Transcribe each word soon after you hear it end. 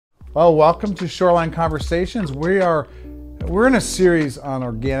Well, welcome to Shoreline Conversations. We're in a series on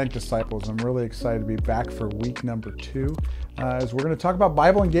organic disciples. I'm really excited to be back for week number 2, as we're going to talk about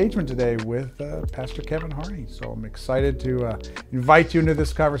Bible engagement today with Pastor Kevin Harney. So I'm excited to invite you into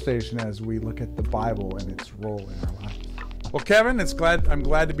this conversation as we look at the Bible and its role in our lives. Well, Kevin, I'm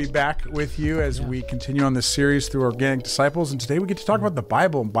glad to be back with you as we continue on this series through organic disciples. And today we get to talk about the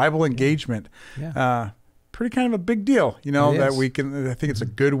Bible and Bible engagement. Pretty kind of a big deal, that we can. I think it's a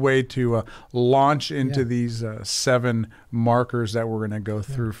good way to launch into these 7 markers that we're going to go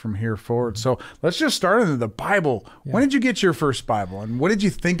through from here forward. So let's just start in the Bible. When did you get your first Bible, and what did you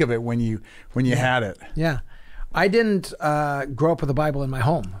think of it when you had it? Yeah, I didn't grow up with a Bible in my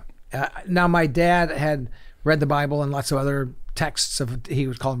home. Now, my dad had read the Bible and lots of other texts he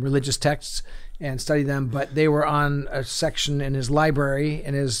would call them religious texts, and study them, but they were on a section in his library,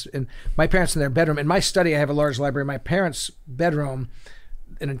 and my parents in their bedroom. In my study, I have a large library. My parents' bedroom,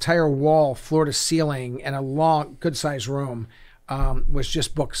 an entire wall, floor to ceiling, and a long, good-sized room was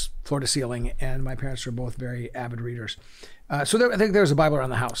just books, floor to ceiling, and my parents were both very avid readers. I think there was a Bible around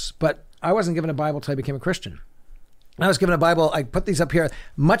the house, but I wasn't given a Bible until I became a Christian. I was given a Bible, I put these up here,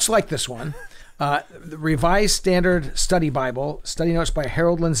 much like this one, the Revised Standard Study Bible, study notes by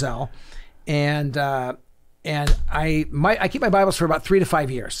Harold Lindsell. And I keep my Bibles for about 3 to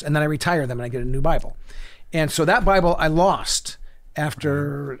 5 years, and then I retire them and I get a new Bible. And so that Bible I lost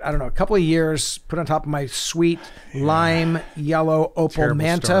after, a couple of years, put on top of my sweet lime yellow Opel Terrible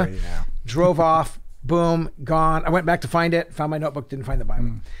Manta, story, drove off, boom, gone. I went back to find it, found my notebook, didn't find the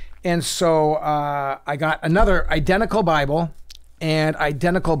Bible. And so I got another identical Bible and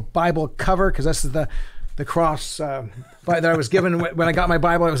identical Bible cover, because this is the cross that I was given when I got my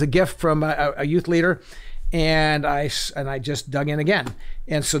Bible. It was a gift from a youth leader, and I just dug in again.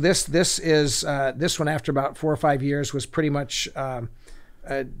 And so this one, after about 4 or 5 years, was pretty much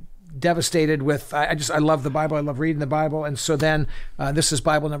devastated with. I love the Bible. I love reading the Bible. And so then this is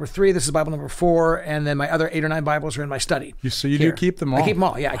Bible number 3. This is Bible number 4, and then my other 8 or 9 Bibles are in my study. So you do keep them all? I keep them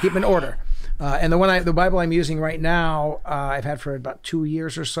all. Yeah, I keep them in order. And the Bible I'm using right now, I've had for about 2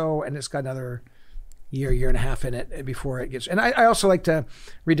 years or so, and it's got another year and a half in it before it gets. And I also like to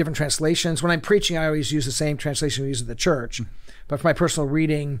read different translations. When I'm preaching, I always use the same translation we use at the church. But for my personal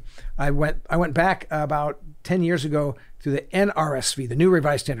reading, I went back about 10 years ago to the NRSV, the New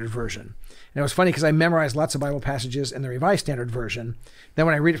Revised Standard Version. And it was funny because I memorized lots of Bible passages in the Revised Standard Version. Then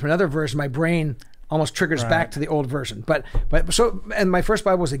when I read it from another version, my brain almost triggers back to the old version. And my first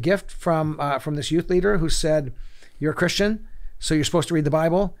Bible was a gift from this youth leader who said, "You're a Christian, so you're supposed to read the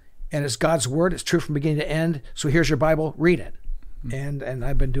Bible. And it's God's word. It's true from beginning to end. So here's your Bible. Read it." And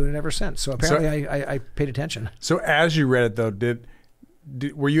I've been doing it ever since. So apparently I paid attention. So as you read it, though,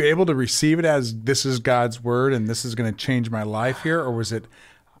 were you able to receive it as this is God's word and this is going to change my life here? Or was it,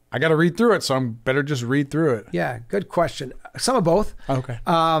 I got to read through it, so I'm better just read through it? Yeah, good question. Some of both. Okay.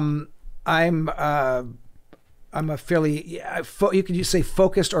 I'm a fairly, you could say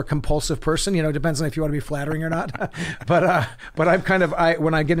focused or compulsive person. It depends on if you want to be flattering or not. But I'm kind of,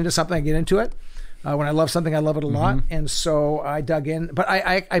 when I get into something, I get into it. When I love something, I love it a lot. And so I dug in. But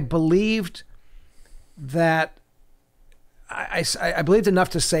I believed that, I believed enough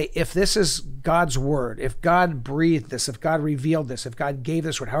to say, if this is God's word, if God breathed this, if God revealed this, if God gave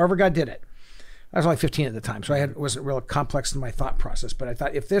this word, however God did it. I was only 15 at the time, so wasn't real complex in my thought process. But I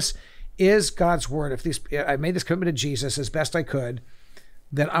thought, if this is God's word, if I made this commitment to Jesus as best I could,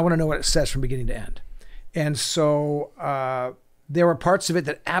 then I want to know what it says from beginning to end. And so there were parts of it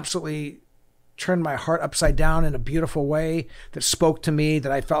that absolutely turned my heart upside down in a beautiful way, that spoke to me,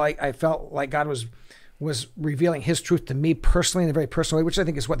 that I felt like God was revealing his truth to me personally in a very personal way, which I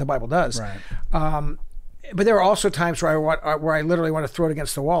think is what the Bible does. Right. But there were also times where I literally want to throw it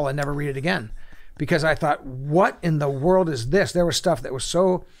against the wall and never read it again, because I thought, what in the world is this? There was stuff that was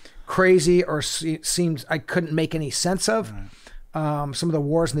so crazy or seemed I couldn't make any sense of. Right. Some of the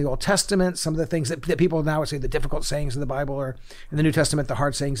wars in the Old Testament, some of the things that people now would say the difficult sayings of the Bible, or in the New Testament, the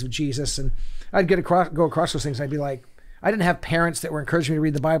hard sayings of Jesus. And I'd go across those things. And I'd be like, I didn't have parents that were encouraging me to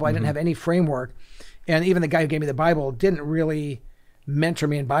read the Bible. I didn't have any framework. And even the guy who gave me the Bible didn't really mentor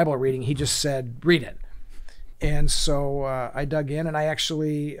me in Bible reading. He just said, read it. And so I dug in, and I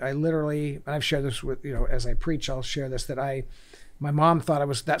literally, and I've shared this with, as I preach, I'll share this, that my mom thought I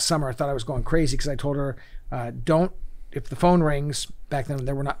was going crazy because I told her, if the phone rings, back then I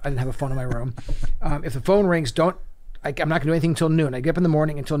didn't have a phone in my room. If the phone rings, I'm not gonna do anything until noon. I get up in the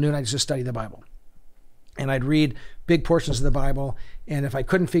morning until noon, I just study the Bible. and I'd read big portions of the Bible. And if I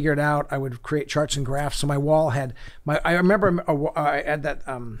couldn't figure it out, I would create charts and graphs. So my wall had I remember I had that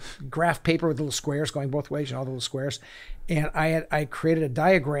graph paper with little squares going both ways, all the little squares. And I created a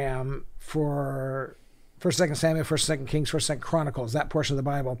diagram for 1st, 2nd Samuel, 1st, 2nd Kings, 1st, 2nd Chronicles, that portion of the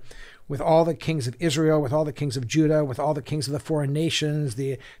Bible, with all the kings of Israel, with all the kings of Judah, with all the kings of the foreign nations,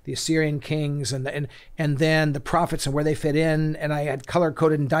 the Assyrian kings, and then the prophets and where they fit in. And I had color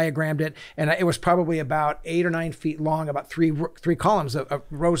coded and diagrammed it. And it was probably about 8 or 9 feet long, about three columns of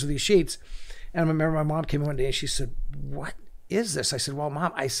rows of these sheets. And I remember my mom came in one day and she said, "What is this?" I said, "Well,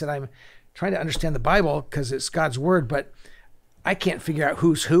 Mom," I said, "I'm trying to understand the Bible because it's God's word, but I can't figure out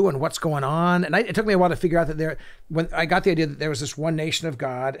who's who and what's going on." And it took me a while to figure out that when I got the idea that there was this one nation of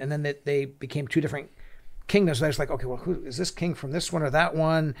God, and then that they became 2 different kingdoms. I was like, okay, well, who is this king from this one or that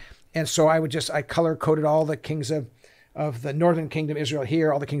one? And so I color coded all the kings of the northern kingdom, Israel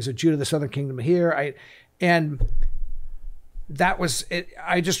here, all the kings of Judah, the southern kingdom here. And that was it.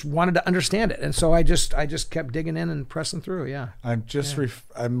 I just wanted to understand it. And so I just kept digging in and pressing through. Yeah.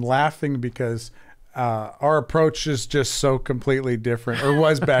 I'm laughing because our approach is just so completely different, or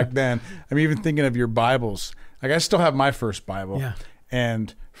was back then. I'm even thinking of your Bibles. Like, I still have my first Bible. Yeah.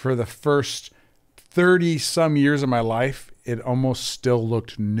 And for the first 30 some years of my life, it almost still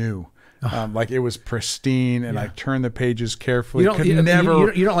looked new. Like it was pristine, and I turned the pages carefully. You don't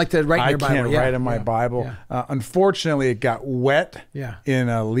like to write in your Bible. I can't write in my Bible. Yeah. Unfortunately, it got wet in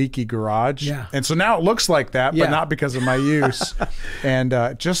a leaky garage. Yeah. And so now it looks like that, but not because of my use. And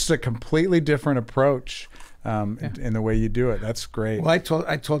just a completely different approach in the way you do it. That's great. Well,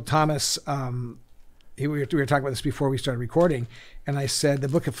 I told Thomas, we were talking about this before we started recording, and I said the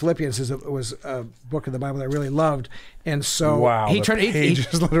book of Philippians was a book of the Bible that I really loved, and so he turned. Page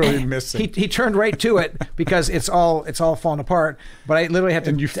is literally missing. He turned right to it because it's all falling apart. But I literally had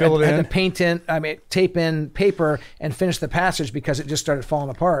to had to tape in paper and finish the passage because it just started falling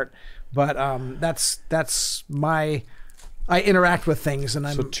apart. But that's my. I interact with things, and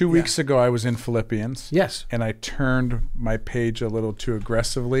So 2 weeks ago, I was in Philippians. Yes. And I turned my page a little too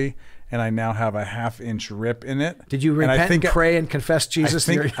aggressively, and I now have a 1/2-inch rip in it. Did you repent and pray and confess Jesus?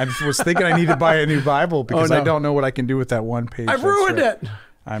 I was thinking I need to buy a new Bible because I don't know what I can do with that one page. I've ruined it.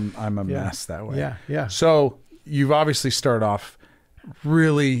 I'm a mess that way. Yeah. So you've obviously started off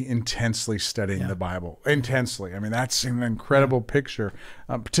really intensely studying the Bible. Intensely. I mean, that's an incredible picture.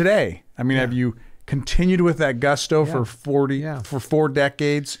 Today, have you continued with that gusto for 4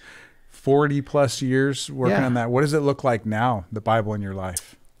 decades, 40 plus years working on that? What does it look like now, the Bible in your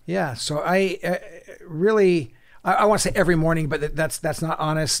life? Yeah, so I really, I want to say every morning, but that's not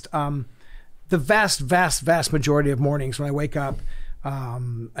honest. The vast majority of mornings when I wake up,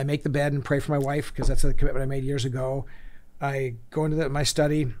 I make the bed and pray for my wife because that's a commitment I made years ago. I go into my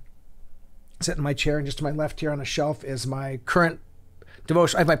study, sit in my chair, and just to my left here on a shelf is my current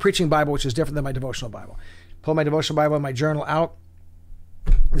devotion. I have my preaching Bible, which is different than my devotional Bible. Pull my devotional Bible and my journal out.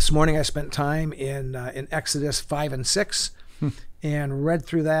 This morning I spent time in Exodus 5 and 6. And read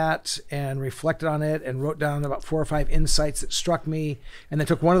through that and reflected on it and wrote down about 4 or 5 insights that struck me, and then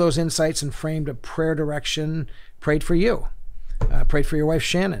took one of those insights and framed a prayer direction. Prayed for you, prayed for your wife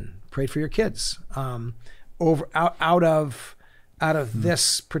Shannon, prayed for your kids. Out of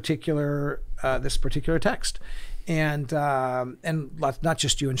this particular text, and not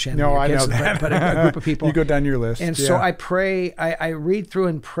just you and Shannon. No, I know that, but a group of people. You go down your list, and so I pray. I read through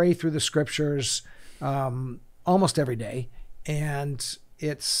and pray through the scriptures almost every day. And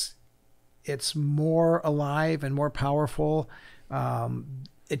it's more alive and more powerful.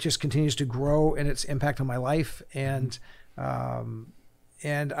 It just continues to grow in its impact on my life. And I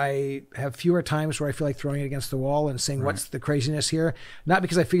have fewer times where I feel like throwing it against the wall and saying, what's the craziness here? Not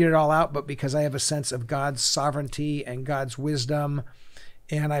because I figured it all out, but because I have a sense of God's sovereignty and God's wisdom.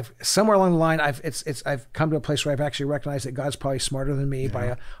 And I've somewhere along the line, I've come to a place where I've actually recognized that God's probably smarter than me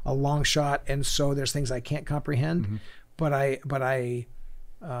by a long shot. And so there's things I can't comprehend. Mm-hmm. But I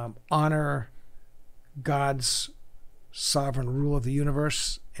honor God's sovereign rule of the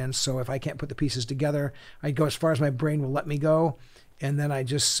universe. And so if I can't put the pieces together, I go as far as my brain will let me go. And then I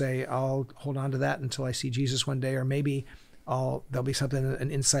just say, I'll hold on to that until I see Jesus one day, or maybe there'll be something, an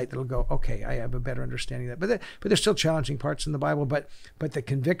insight that'll go, okay, I have a better understanding of that. But there's still challenging parts in the Bible, but the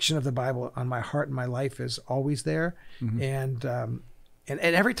conviction of the Bible on my heart and my life is always there. Mm-hmm. And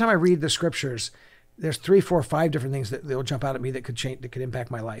every time I read the scriptures, there's 3, 4, 5 different things that will jump out at me that could change, that could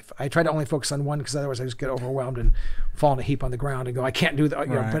impact my life. I try to only focus on one because otherwise I just get overwhelmed and fall in a heap on the ground and go, I can't do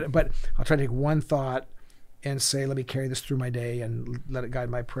that. But I'll try to take one thought and say, let me carry this through my day and let it guide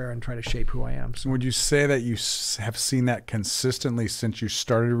my prayer and try to shape who I am. So, would you say that you have seen that consistently since you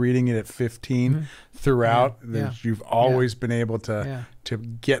started reading it at 15 throughout? That you've always been able to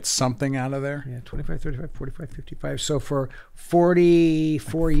get something out of there? Yeah, 25, 35, 45, 55. So for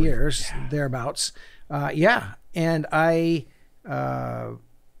 44 years, thereabouts. And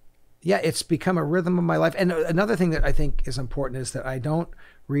it's become a rhythm of my life. And another thing that I think is important is that I don't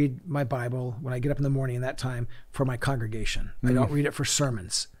read my Bible when I get up in the morning in that time for my congregation. I don't read it for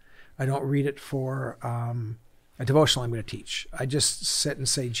sermons. I don't read it for a devotional I'm going to teach. I just sit and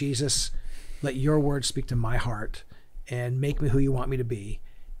say, Jesus, let your word speak to my heart and make me who you want me to be.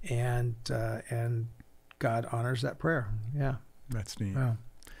 And God honors that prayer. Yeah. That's neat. Yeah.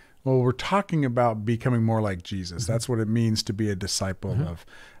 Well, we're talking about becoming more like Jesus. That's what it means to be a disciple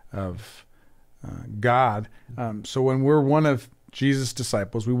of God. So when we're one of Jesus'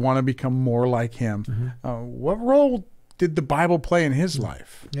 disciples, we want to become more like him. What role did the Bible play in his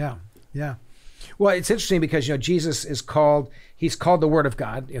life? Yeah. Well, it's interesting because, Jesus is he's called the Word of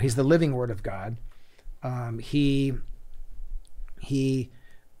God. He's the living Word of God. He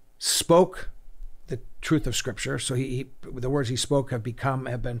spoke the truth of Scripture. So the words he spoke have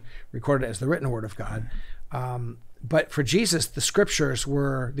been recorded as the written Word of God. But for Jesus, the Scriptures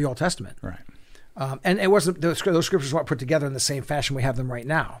were the Old Testament. Right. And it wasn't those Scriptures weren't put together in the same fashion we have them right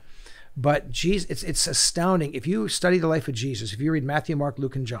now. But Jesus, it's astounding. If you study the life of Jesus, if you read Matthew, Mark,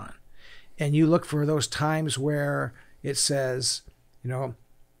 Luke, and John, and you look for those times where it says,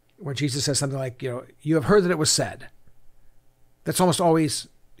 where Jesus says something like, you have heard that it was said. That's almost always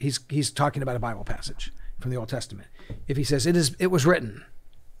he's talking about a Bible passage from the Old Testament. If he says it was written,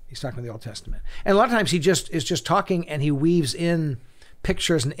 he's talking about the Old Testament. And a lot of times he is just talking and he weaves in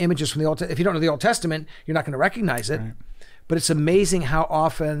pictures and images from the Old Testament. If you don't know the Old Testament, you're not going to recognize it. Right. But it's amazing how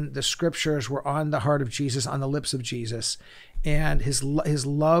often the Scriptures were on the heart of Jesus, on the lips of Jesus, and his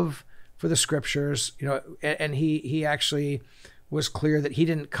love for the Scriptures. And he actually was clear that he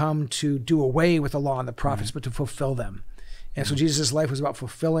didn't come to do away with the law and the prophets, but to fulfill them. And so Jesus' life was about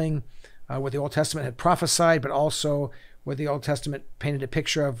fulfilling what the Old Testament had prophesied, but also what the Old Testament painted a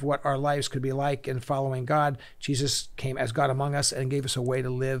picture of what our lives could be like in following God. Jesus came as God among us and gave us a way to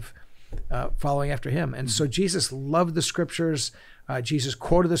live following after him. And so Jesus loved the Scriptures. Jesus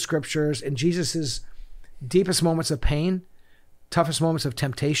quoted the Scriptures. And Jesus's deepest moments of pain, toughest moments of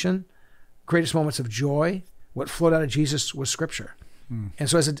temptation, greatest moments of joy, what flowed out of Jesus was Scripture. And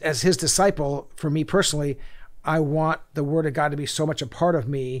so as his disciple, for me personally, I want the Word of God to be so much a part of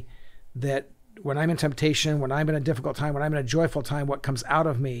me that when I'm in temptation, when I'm in a difficult time, when I'm in a joyful time, what comes out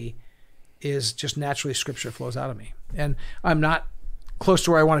of me is just naturally Scripture flows out of me. And I'm not close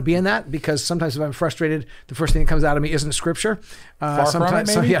to where I want to be in that, because sometimes if I'm frustrated, the first thing that comes out of me isn't Scripture.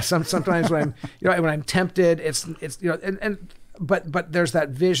 Sometimes, maybe? Sometimes when I'm tempted, but there's that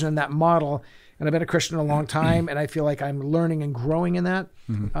vision and that model. And I've been a Christian a long time, and I feel like I'm learning and growing in that.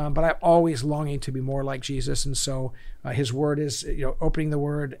 But I'm always longing to be more like Jesus. And so his word is, opening the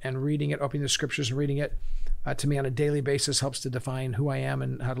word and reading it, opening the Scriptures and reading it, to me on a daily basis helps to define who I am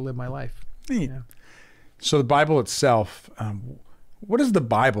and how to live my life. Neat. Yeah. So the Bible itself, what does the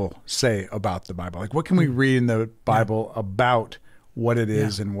Bible say about the Bible? Like, what can we read in the Bible about what it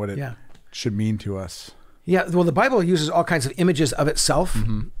is and what it should mean to us? Yeah, well, the Bible uses all kinds of images of itself.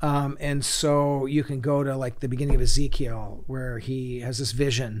 And so you can go to like the beginning of Ezekiel, where he has this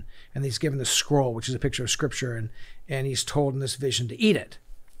vision and he's given the scroll, which is a picture of Scripture, and he's told in this vision to eat it.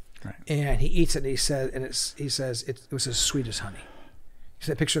 Right. And he eats it, and he says it was as sweet as honey. He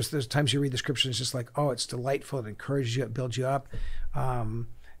said, pictures, there's times you read the Scripture and it's just like, oh, it's delightful, it encourages you, it builds you up.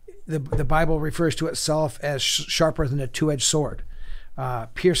 The Bible refers to itself as sharper than a two-edged sword.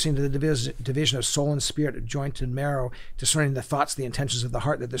 Piercing to the division of soul and spirit, of joint and marrow, discerning the thoughts, the intentions of the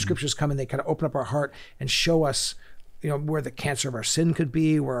heart. That the Scriptures come and they kind of open up our heart and show us, where the cancer of our sin could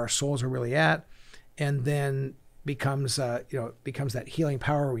be, where our souls are really at, and then becomes that healing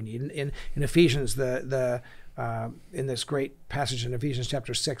power we need. In Ephesians, in this great passage in Ephesians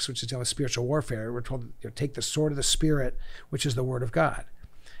chapter 6, which is dealing with spiritual warfare, we're told take the sword of the Spirit, which is the Word of God.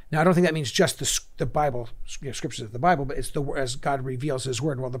 Now, I don't think that means just the Bible, Scriptures of the Bible, but it's as God reveals His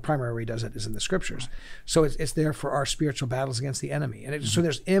Word. Well, the primary way He does it is in the Scriptures. So it's there for our spiritual battles against the enemy. And so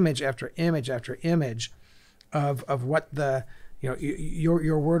there's image after image after image of what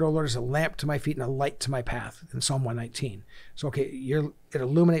your Word, O Lord, is a lamp to my feet and a light to my path in Psalm 119. So, it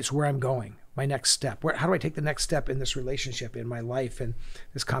illuminates where I'm going, my next step. How do I take the next step in this relationship, in my life, and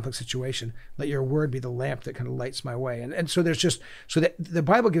this complex situation? Let your word be the lamp that kind of lights my way. And so the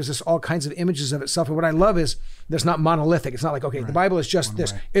Bible gives us all kinds of images of itself. And what I love is there's not monolithic. It's not like, the Bible is just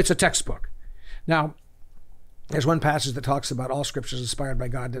this. Way. It's a textbook. Now, There's one passage that talks about all scripture is inspired by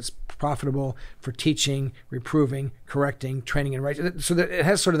God, that's profitable for teaching, reproving, correcting, training in righteousness. So that it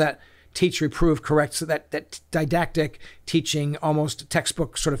has sort of that teach, reprove, correct, so that didactic teaching, almost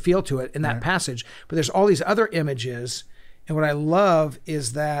textbook sort of feel to it in that passage. But there's all these other images. And what I love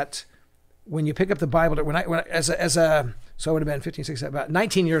is that when you pick up the Bible, so I would have been 15, 16, about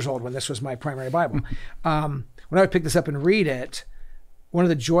 19 years old when this was my primary Bible. When I would pick this up and read it, one of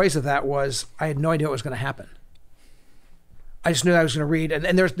the joys of that was I had no idea what was going to happen. I just knew I was going to read.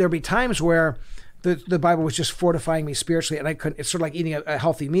 And there'd be times where the Bible was just fortifying me spiritually, and I couldn't. It's sort of like eating a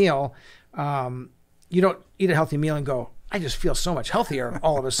healthy meal. You don't eat a healthy meal and go, I just feel so much healthier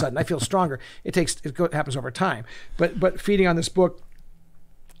all of a sudden. I feel stronger. It happens over time. But feeding on this book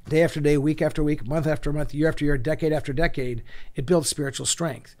day after day, week after week, month after month, year after year, decade after decade, it builds spiritual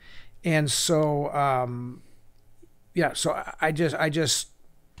strength. And so, so I just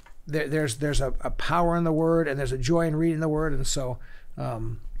there's a power in the Word, and there's a joy in reading the Word. And so,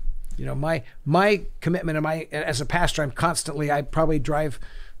 my commitment and as a pastor, I probably drive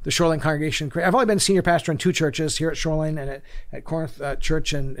the Shoreline congregation. I've only been senior pastor in 2 churches, here at Shoreline and at Corinth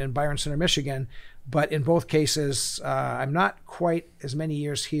Church in Byron Center, Michigan. But in both cases, I'm not quite as many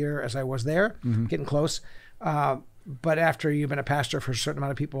years here as I was there, getting close. But after you've been a pastor for a certain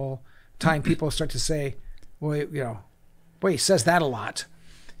amount of time, people start to say, well, he says that a lot.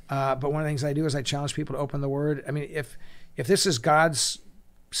 But one of the things I do is I challenge people to open the Word. I mean, if this is God's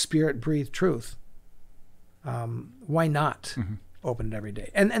Spirit-breathed truth, why not open it every day?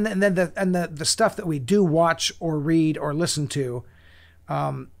 And then the stuff that we do watch or read or listen to,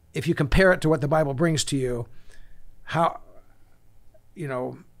 if you compare it to what the Bible brings to you,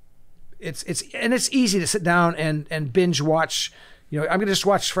 it's easy to sit down and binge watch. I'm going to just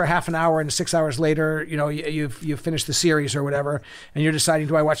watch for half an hour, and 6 hours later, you've finished the series or whatever, and you're deciding,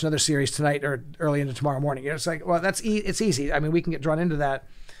 do I watch another series tonight or early into tomorrow morning? It's like, well, it's easy. I mean, we can get drawn into that,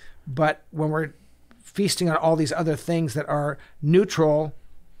 but when we're feasting on all these other things that are neutral,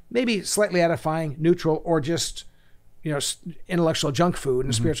 maybe slightly edifying, neutral, or just intellectual junk food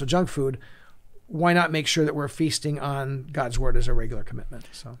and spiritual junk food, why not make sure that we're feasting on God's Word as a regular commitment?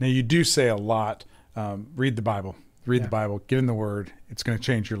 So now, you do say a lot, read the Bible. Read the Bible, get in the Word. It's going to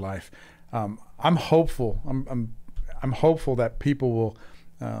change your life. I'm hopeful. I'm hopeful that people will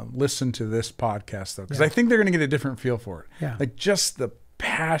listen to this podcast, though, because I think they're going to get a different feel for it. Yeah. Like just the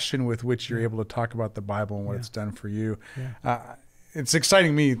passion with which you're able to talk about the Bible and what it's done for you. Yeah. It's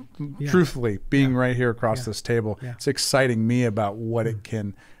exciting me, truthfully, being right here across this table. Yeah. It's exciting me about what it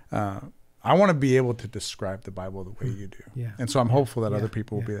can. I want to be able to describe the Bible the way you do. Yeah. And so I'm hopeful that other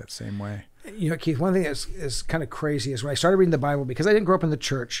people will be that same way. Keith, one thing is kind of crazy is when I started reading the Bible, because I didn't grow up in the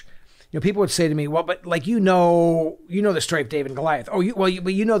church, people would say to me, well, but like, you know the story of David and Goliath. Oh,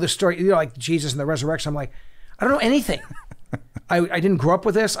 but you know the story, like Jesus and the resurrection. I'm like, I don't know anything. I didn't grow up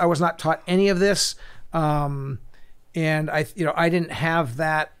with this. I was not taught any of this. And I didn't have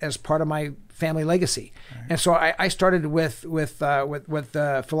that as part of my family legacy. Right. And so I started with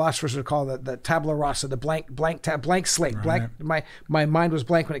the philosophers would call the tabula rasa, the blank slate. Right. My mind was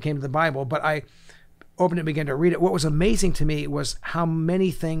blank when it came to the Bible, but I opened it and began to read it. What was amazing to me was how many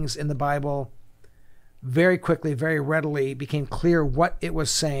things in the Bible very quickly, very readily became clear what it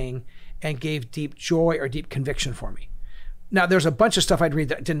was saying and gave deep joy or deep conviction for me. Now, there's a bunch of stuff I'd read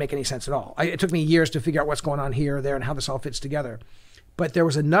that didn't make any sense at all. It took me years to figure out what's going on here or there and how this all fits together. But there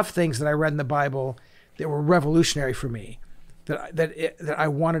was enough things that I read in the Bible that were revolutionary for me, that I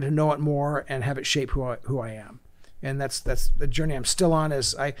wanted to know it more and have it shape who I am. And that's the journey I'm still on.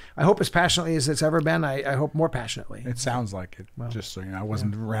 I hope as passionately as it's ever been. I hope more passionately. It sounds like it. Well, just so you know, I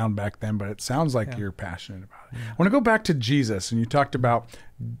wasn't around back then, but it sounds like you're passionate about it. I want to go back to Jesus, and you talked about.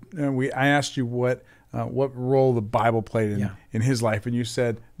 I asked you what role the Bible played in his life, and you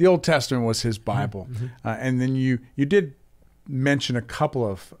said the Old Testament was his Bible, and then you did mention a couple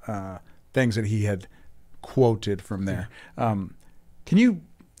of things that he had quoted from there. Can you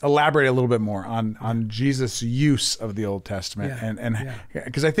elaborate a little bit more on Jesus' use of the Old Testament, and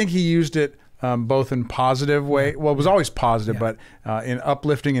because I think he used it both in positive way. Well, it was always positive, but in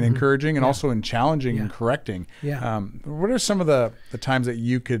uplifting and encouraging, and also in challenging and correcting. What are some of the times that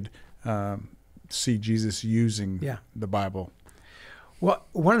you could see Jesus using the Bible? Well,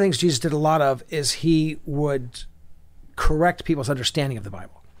 one of the things Jesus did a lot of is he would correct people's understanding of the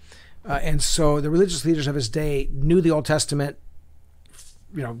Bible, and so the religious leaders of his day knew the Old Testament.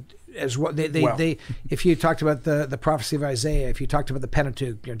 As what they if you talked about the prophecy of Isaiah, if you talked about the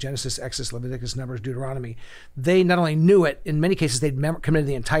Pentateuch, Genesis, Exodus, Leviticus, Numbers, Deuteronomy, they not only knew it, in many cases they'd committed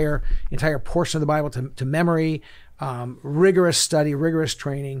the entire portion of the Bible to memory, rigorous study, rigorous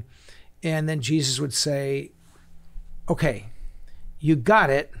training. And then Jesus would say, okay, you got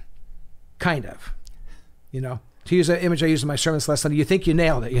it, kind of, To use an image I used in my sermons last Sunday, you think you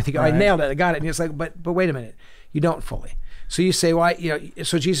nailed it. You think, I nailed it, I got it. And it's like, but wait a minute, you don't fully. So you say, well,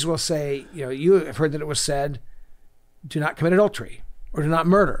 so Jesus will say, you have heard that it was said, do not commit adultery or do not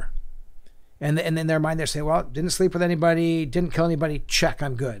murder. And in their mind, they're saying, well, didn't sleep with anybody, didn't kill anybody, check,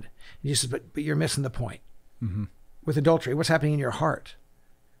 I'm good. And Jesus says, but you're missing the point. Mm-hmm. With adultery, what's happening in your heart?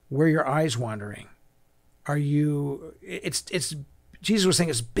 Where are your eyes wandering? Jesus was saying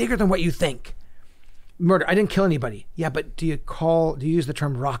it's bigger than what you think. Murder, I didn't kill anybody. Yeah, but do you use the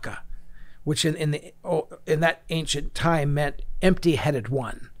term raka, which in that ancient time meant empty-headed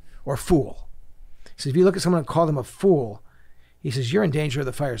one or fool. So if you look at someone and call them a fool, he says, you're in danger of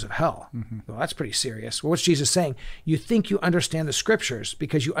the fires of hell. Mm-hmm. Well, that's pretty serious. Well, what's Jesus saying? You think you understand the scriptures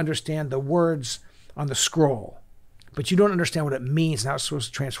because you understand the words on the scroll, but you don't understand what it means and how it's supposed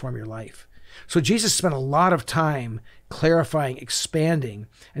to transform your life. So Jesus spent a lot of time clarifying, expanding,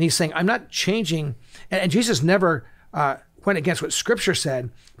 and he's saying, I'm not changing. And Jesus never went against what Scripture said,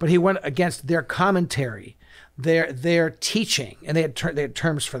 but he went against their commentary, their teaching, and they had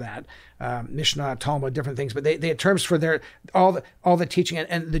terms for that, Mishnah, Talmud, different things. But they had terms for all the teaching.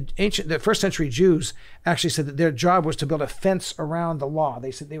 And the first century Jews actually said that their job was to build a fence around the law.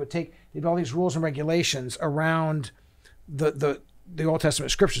 They said they'd have all these rules and regulations around the Old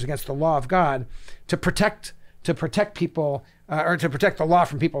Testament scriptures against the law of God to protect people or to protect the law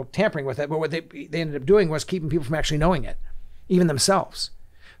from people tampering with it. But what they ended up doing was keeping people from actually knowing it, even themselves.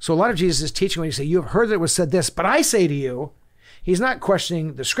 So a lot of Jesus' teaching, when you say, you have heard that it was said this, but I say to you, he's not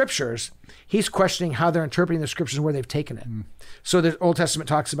questioning the scriptures. He's questioning how they're interpreting the scriptures and where they've taken it. Mm. So the Old Testament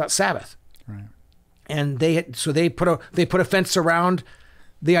talks about Sabbath. Right. And they put a fence around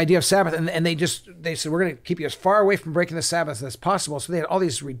the idea of Sabbath, and they said, we're going to keep you as far away from breaking the Sabbath as possible. So they had all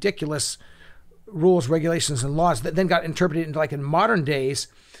these ridiculous rules, regulations, and laws that then got interpreted into, like in modern days,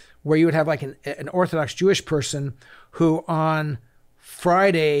 where you would have like an Orthodox Jewish person who on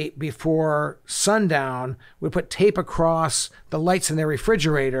Friday before sundown would put tape across the lights in their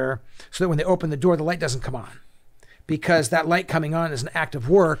refrigerator so that when they open the door, the light doesn't come on, because that light coming on is an act of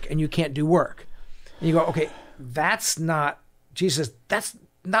work and you can't do work. And you go, okay, that's not, Jesus, that's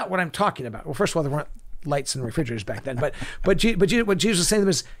not what I'm talking about. Well, first of all, there weren't lights in refrigerators back then, but what Jesus was saying to them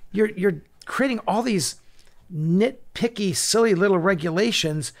is, you're creating all these nitpicky, silly little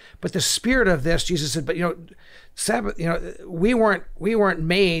regulations, but the spirit of this, Jesus said, but Sabbath, we weren't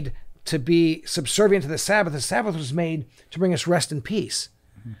made to be subservient to the Sabbath. The Sabbath was made to bring us rest and peace.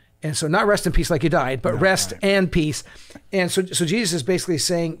 Mm-hmm. And so not rest and peace like you died, but rest and peace. And so Jesus is basically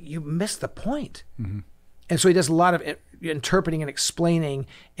saying, you missed the point. Mm-hmm. And so he does a lot of interpreting and explaining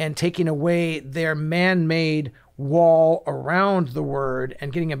and taking away their man-made wall around the word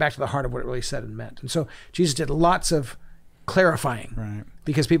and getting it back to the heart of what it really said and meant. And so Jesus did lots of clarifying,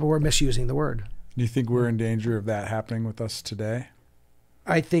 because people were misusing the word. Do you think we're in danger of that happening with us today?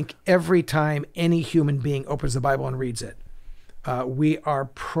 I think every time any human being opens the Bible and reads it, we are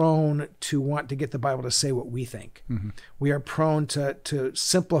prone to want to get the Bible to say what we think. Mm-hmm. We are prone to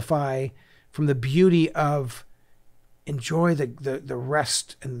simplify from the beauty of enjoy the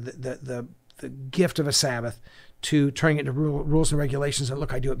rest and the gift of a Sabbath to turning it into rules and regulations and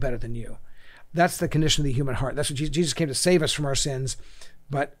look, I do it better than you. That's the condition of the human heart. That's what Jesus came to save us from our sins.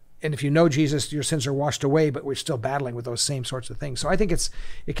 And if you know Jesus, your sins are washed away, but we're still battling with those same sorts of things. So I think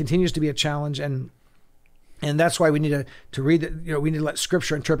it continues to be a challenge, and that's why we need to read it. We need to let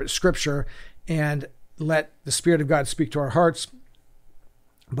Scripture interpret Scripture and let the Spirit of God speak to our hearts,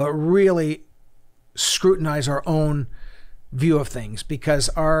 but really scrutinize our own view of things, because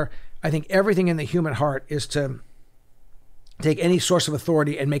I think everything in the human heart is to take any source of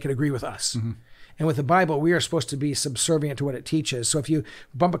authority and make it agree with us. Mm-hmm. And with the Bible, we are supposed to be subservient to what it teaches. So if you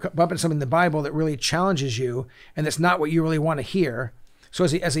bump into something in the Bible that really challenges you and that's not what you really want to hear. So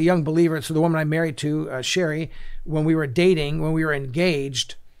as a young believer, so the woman I married to, Sherry, when we were dating, when we were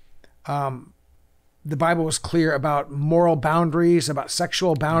engaged, the Bible was clear about moral boundaries, about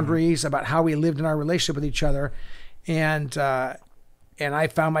sexual boundaries, about how we lived in our relationship with each other. And I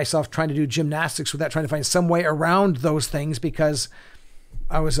found myself trying to do gymnastics with that, trying to find some way around those things, because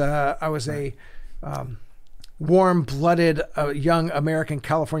I was a warm-blooded young American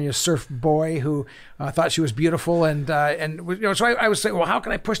California surf boy who thought she was beautiful, and so I was saying, well, how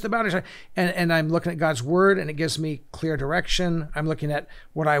can I push the boundaries? And I'm looking at God's word, and it gives me clear direction. I'm looking at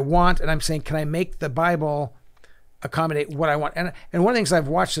what I want, and I'm saying, can I make the Bible accommodate what I want. And one of the things I've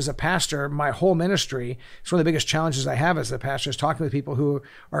watched as a pastor, my whole ministry, it's one of the biggest challenges I have as a pastor is talking with people who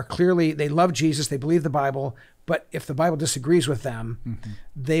are clearly, they love Jesus, they believe the Bible, but if the Bible disagrees with them,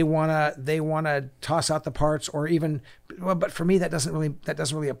 they wanna toss out the parts, or even, well, but for me that doesn't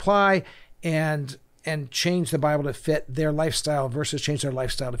really apply, and change the Bible to fit their lifestyle versus change their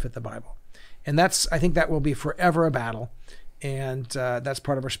lifestyle to fit the Bible. And I think that will be forever a battle. And that's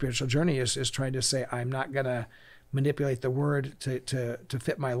part of our spiritual journey is trying to say, I'm not going to manipulate the word to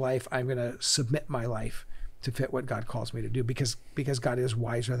fit my life. I'm going to submit my life to fit what God calls me to do, because God is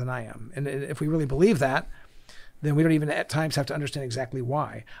wiser than I am. And if we really believe that, then we don't even at times have to understand exactly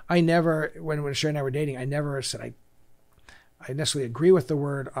why. I never, when Sherry and I were dating, I never said I necessarily agree with the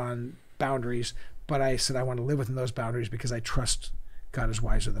word on boundaries, but I said I want to live within those boundaries because I trust God is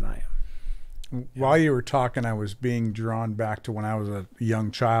wiser than I am. While you were talking, I was being drawn back to when I was a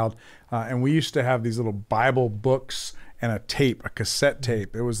young child, and we used to have these little Bible books and a cassette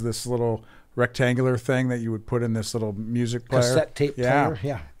tape. It was this little rectangular thing that you would put in this little music player. Cassette tape player,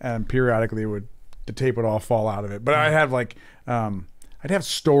 yeah. And periodically the tape would all fall out of it. But I'd have I'd have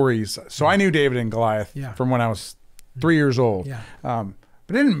stories. So I knew David and Goliath from when I was 3 years old. Yeah. But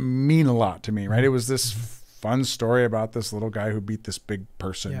it didn't mean a lot to me, right? It was this fun story about this little guy who beat this big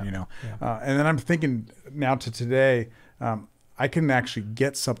person, and then I'm thinking now to today, I can actually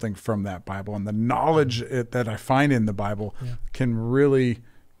get something from that Bible, and the knowledge that I find in the Bible can really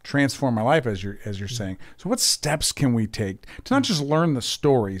transform my life, as you're saying. So what steps can we take to not just learn the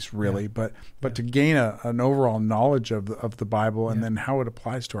stories really, but to gain an overall knowledge of the Bible and then how it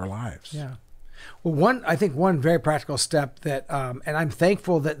applies to our lives? Yeah. Well, I think one very practical step that, and I'm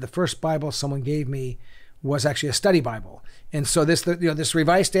thankful that the first Bible someone gave me was actually a study Bible. And so this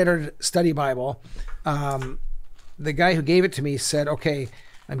Revised Standard Study Bible, the guy who gave it to me said, okay,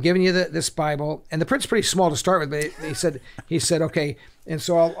 I'm giving you this Bible, and the print's pretty small to start with, but he said, okay, and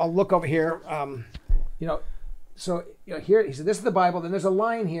so I'll look over here, so here, he said, this is the Bible, then there's a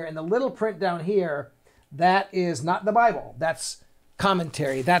line here, and the little print down here, that is not the Bible, that's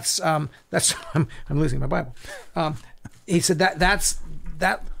commentary, that's I'm losing my Bible. He said that's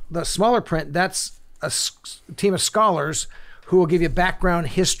the smaller print, that's a team of scholars who will give you background,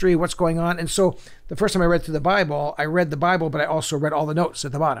 history, what's going on. And so the first time I read through the Bible, but I also read all the notes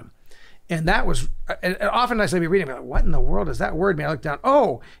at the bottom. And that was, and often I'd be reading, like, what in the world does that word mean? I looked down,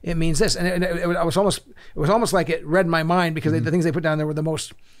 it means this. And it was almost like it read my mind, because the things they put down there were the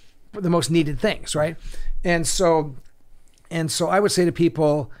most needed things, right? And so I would say to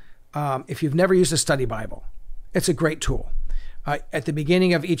people, if you've never used a study Bible, it's a great tool. At the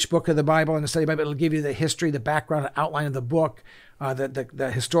beginning of each book of the Bible and the study Bible, it'll give you the history, the background, the outline of the book,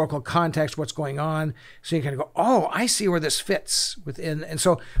 the historical context, what's going on. So you kind of go, oh, I see where this fits within. And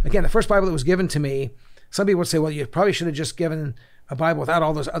so, again, the first Bible that was given to me, some people would say, well, you probably should have just given a Bible without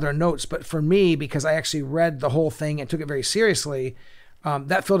all those other notes. But for me, because I actually read the whole thing and took it very seriously,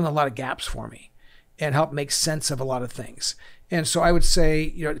 that filled in a lot of gaps for me and helped make sense of a lot of things. And so I would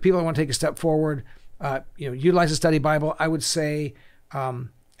say, people that want to take a step forward, utilize a study Bible. I would say, and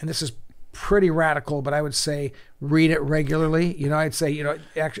this is pretty radical, but I would say read it regularly. I'd say,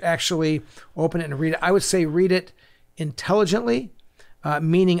 actually open it and read it. I would say read it intelligently,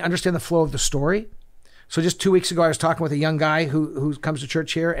 meaning understand the flow of the story. So just 2 weeks ago, I was talking with a young guy who comes to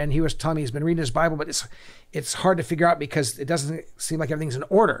church here, and he was telling me he's been reading his Bible, but it's hard to figure out because it doesn't seem like everything's in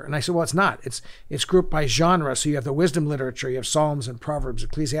order. And I said, well, it's not. It's grouped by genre. So you have the wisdom literature, you have Psalms and Proverbs,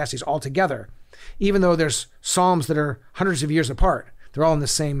 Ecclesiastes all together. Even though there's Psalms that are hundreds of years apart, they're all in the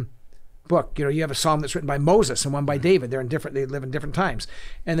same book. You have a Psalm that's written by Moses and one by David. They live in different times.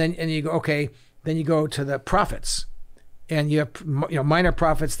 And then you go, okay, then you go to the prophets. And you have minor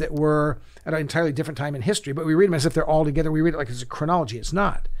prophets that were at an entirely different time in history, but we read them as if they're all together. We read it like it's a chronology. It's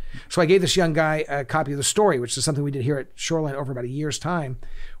not. So I gave this young guy a copy of the story, which is something we did here at Shoreline over about a year's time,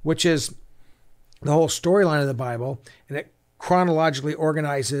 which is the whole storyline of the Bible, and it chronologically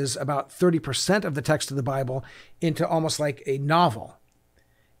organizes about 30% of the text of the Bible into almost like a novel.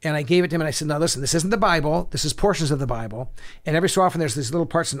 And I gave it to him and I said, now listen, this isn't the Bible, this is portions of the Bible. And every so often there's these little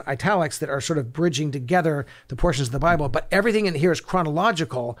parts in italics that are sort of bridging together the portions of the Bible, but everything in here is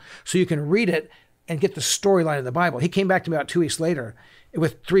chronological, so you can read it and get the storyline of the Bible. He came back to me about 2 weeks later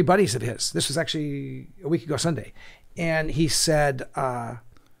with 3 buddies of his. This was actually a week ago Sunday. And he said,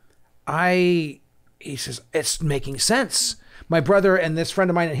 he says, it's making sense. My brother and this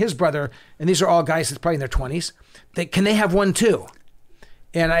friend of mine and his brother, and these are all guys that's probably in their 20s, can they have one too?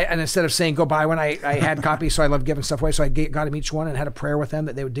 And instead of saying go buy one, I had copies, so I love giving stuff away. So I got them each one and had a prayer with them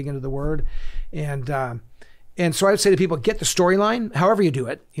that they would dig into the Word, and And so I would say to people, get the storyline, however you do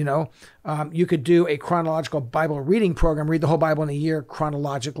it. You could do a chronological Bible reading program, read the whole Bible in a year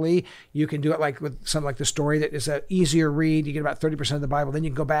chronologically. You can do it like with something like the story that is an easier read. You get about 30% of the Bible. Then you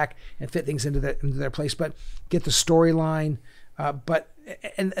can go back and fit things into their place. But get the storyline.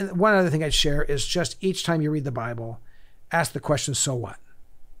 And one other thing I'd share is just each time you read the Bible, ask the question, so what?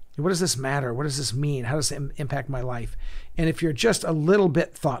 What does this matter? What does this mean? How does it impact my life? And if you're just a little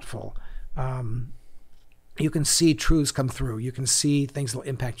bit thoughtful, you can see truths come through. You can see things that will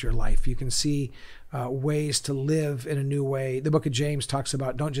impact your life. You can see ways to live in a new way. The book of James talks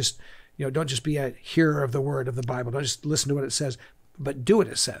about don't just be a hearer of the word of the Bible. Don't just listen to what it says, but do what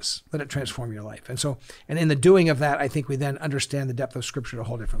it says. Let it transform your life. And in the doing of that, I think we then understand the depth of Scripture at a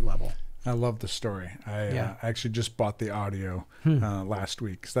whole different level. I love the story. I actually just bought the audio last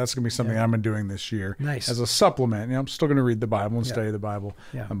week. So that's going to be something I've been doing this year as a supplement. I'm still going to read the Bible and study the Bible.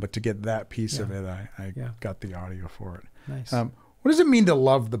 But to get that piece of it, I got the audio for it. Nice. What does it mean to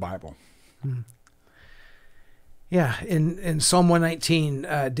love the Bible? Yeah, in Psalm 119,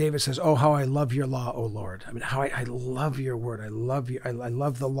 David says, "Oh, how I love your law, O Lord! I mean, how I love your word. I love you. I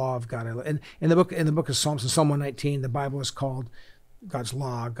love the law of God." And in the book of Psalms, in Psalm 119, the Bible is called God's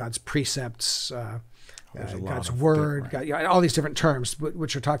law, God's precepts, God's word, all these different terms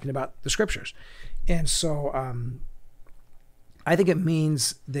which are talking about the Scriptures. And so I think it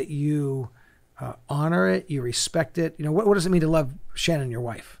means that you honor it, you respect it. What does it mean to love Shannon, your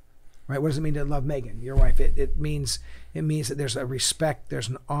wife? Right? What does it mean to love Megan, your wife? It means that there's a respect, there's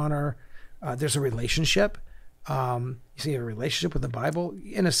an honor, there's a relationship. You see a relationship with the Bible,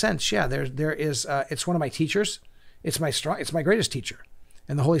 in a sense, there is. It's one of my teachers. It's my greatest teacher,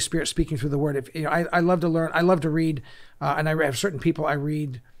 and the Holy Spirit speaking through the Word. I love to learn. I love to read, and I have certain people I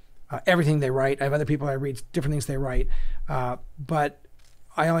read everything they write. I have other people I read different things they write, but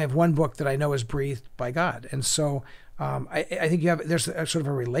I only have one book that I know is breathed by God, and so. I think there's a sort of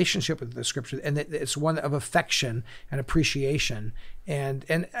a relationship with the Scripture, and it's one of affection and appreciation. And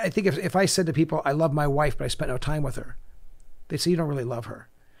I think if I said to people, I love my wife, but I spent no time with her, they'd say, you don't really love her.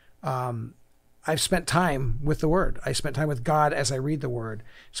 I've spent time with the Word. I spent time with God as I read the Word.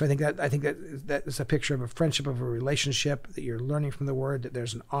 So I think that is a picture of a friendship, of a relationship, that you're learning from the Word, that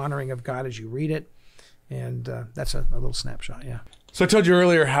there's an honoring of God as you read it. And that's a little snapshot, yeah. So I told you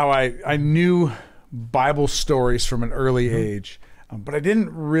earlier how I knew Bible stories from an early age, but I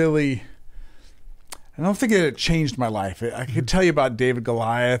don't think it changed my life. I could tell you about David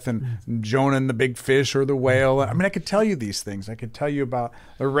Goliath and Jonah and the big fish or the whale. I mean, I could tell you these things. I could tell you about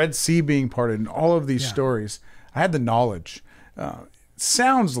the Red Sea being parted and all of these stories. I had the knowledge.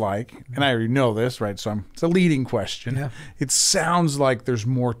 Sounds like, and I already know this, right? So it's a leading question. Yeah. It sounds like there's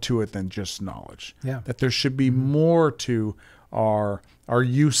more to it than just knowledge. Yeah. That there should be more to our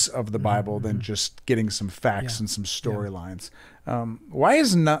use of the Bible than just getting some facts and some storylines. Why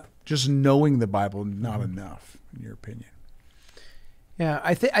is not just knowing the Bible not enough, in your opinion? Yeah,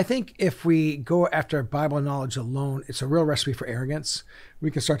 I think if we go after Bible knowledge alone, it's a real recipe for arrogance.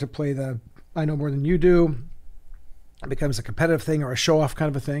 We can start to play the I know more than you do. It becomes a competitive thing or a show-off kind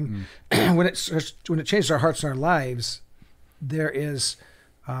of a thing. When it changes our hearts and our lives, there's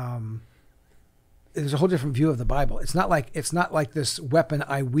a whole different view of the Bible. It's not like this weapon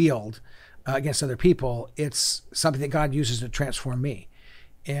I wield against other people. It's something that God uses to transform me.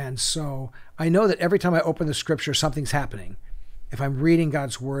 And so I know that every time I open the Scripture, something's happening. If I'm reading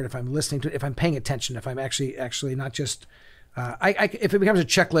God's Word, if I'm listening to it, if I'm paying attention, if I'm actually not just, if it becomes a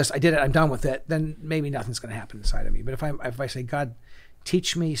checklist, I did it, I'm done with it, then maybe nothing's going to happen inside of me. But if I say, God,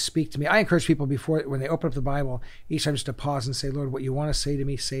 teach me, speak to me. I encourage people when they open up the Bible, each time just to pause and say, Lord, what you want to say to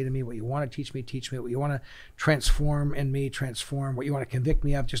me, say to me. What you want to teach me, teach me. What you want to transform in me, transform. What you want to convict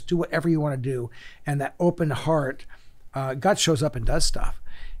me of, just do whatever you want to do. And that open heart, God shows up and does stuff.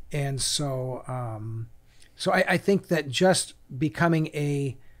 And so I think that just becoming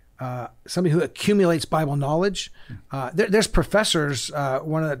somebody who accumulates Bible knowledge, there's professors,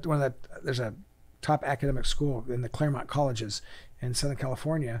 there's a top academic school in the Claremont colleges in Southern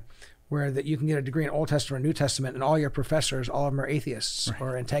California, where that you can get a degree in Old Testament or New Testament, and all your professors, all of them are atheists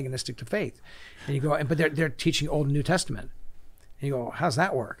or antagonistic to faith. And you go, but they're teaching Old and New Testament. And you go, how's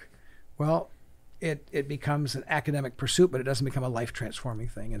that work? Well, it becomes an academic pursuit, but it doesn't become a life-transforming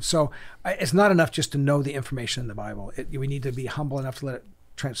thing. And so it's not enough just to know the information in the Bible. We need to be humble enough to let it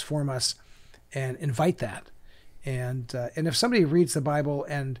transform us and invite that. And if somebody reads the Bible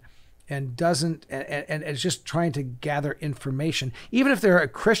and doesn't and is just trying to gather information, even if they're a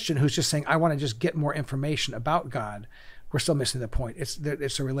Christian who's just saying, I want to just get more information about God, we're still missing the point.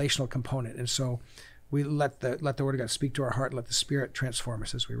 It's a relational component. And so we let the Word of God speak to our heart and let the Spirit transform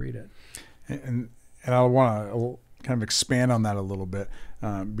us as we read it. And and I want to kind of expand on that a little bit,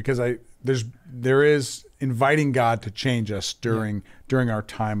 because there is inviting God to change us during our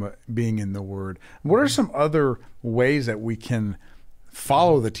time of being in the Word. What are some other ways that we can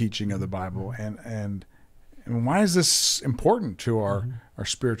follow the teaching of the Bible, and why is this important to our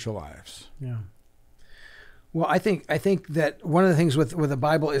spiritual lives? Yeah. Well, I think that one of the things with the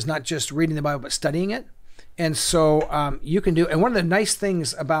Bible is not just reading the Bible, but studying it. And so you can do, and one of the nice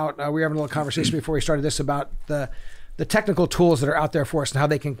things about, we were having a little conversation before we started this about the technical tools that are out there for us and how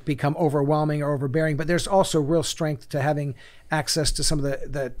they can become overwhelming or overbearing, but there's also real strength to having access to some of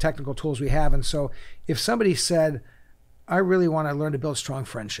the technical tools we have. And so if somebody said, I really want to learn to build strong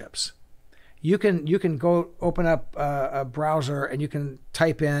friendships, you can go open up a browser and you can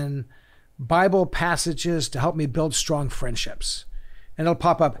type in Bible passages to help me build strong friendships. And it'll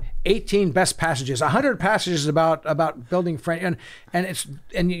pop up 18 best passages, 100 passages about building friends,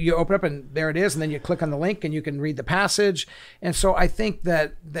 and you open up and there it is, and then you click on the link and you can read the passage. And so I think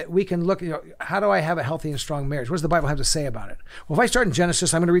that we can look, how do I have a healthy and strong marriage? What does the Bible have to say about it? Well, if I start in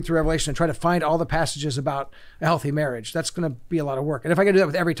Genesis, I'm going to read through Revelation and try to find all the passages about a healthy marriage. That's going to be a lot of work. And if I can do that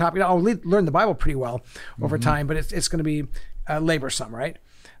with every topic, I'll learn the Bible pretty well over time, but it's going to be laborsome, right?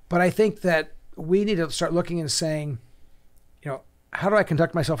 But I think that we need to start looking and saying, how do I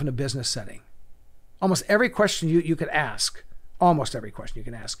conduct myself in a business setting? Almost every question you could ask,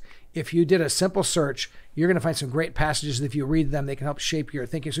 if you did a simple search, you're going to find some great passages. If you read them, they can help shape your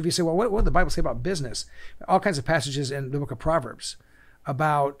thinking. So if you say, well, what did the Bible say about business? All kinds of passages in the book of Proverbs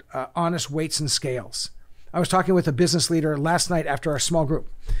about honest weights and scales. I was talking with a business leader last night after our small group,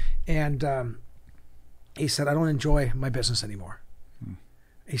 and he said, I don't enjoy my business anymore.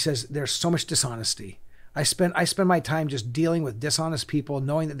 He says, there's so much dishonesty. I spend my time just dealing with dishonest people,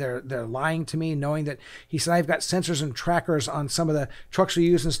 knowing that they're lying to me, knowing that, he said, I've got sensors and trackers on some of the trucks we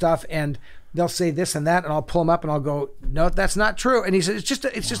use and stuff, and they'll say this and that, and I'll pull them up and I'll go, no, that's not true. And he said, it's just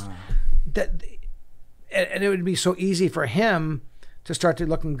that, and it would be so easy for him to start to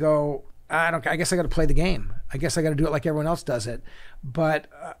look and go, I guess I got to play the game. I guess I got to do it like everyone else does it. But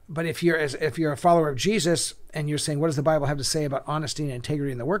if you're a follower of Jesus and you're saying, what does the Bible have to say about honesty and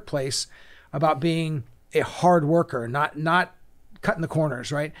integrity in the workplace, about being a hard worker, not cutting the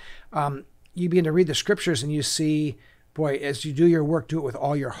corners, right? You begin to read the scriptures and you see, boy, as you do your work, do it with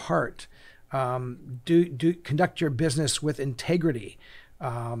all your heart. Conduct your business with integrity.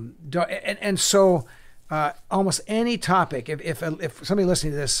 So almost any topic, if somebody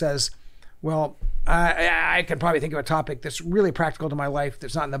listening to this says, well, I could probably think of a topic that's really practical to my life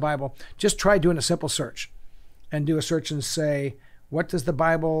that's not in the Bible, just try doing a simple search and do a search and say, what does the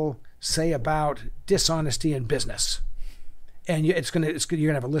Bible say about dishonesty in business? And you're going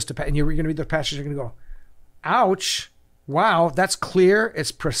to have a list of, and you're going to read the passages, you're going to go, ouch, wow, that's clear,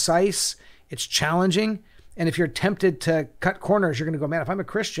 it's precise, it's challenging. And if you're tempted to cut corners, you're going to go, man, if I'm a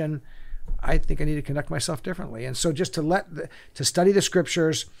Christian, I think I need to conduct myself differently. And so just to study the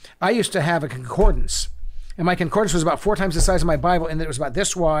scriptures, I used to have a concordance, and my concordance was about 4 times the size of my Bible, and it was about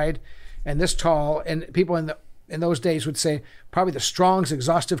this wide and this tall, and people in those days would say probably the Strong's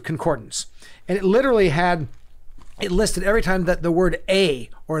Exhaustive Concordance. And it literally it listed every time that the word a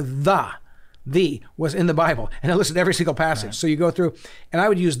or the was in the Bible, and it listed every single passage. Right. So you go through, and I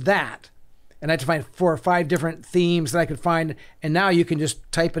would use that, and I had to find 4 or 5 different themes that I could find, and now you can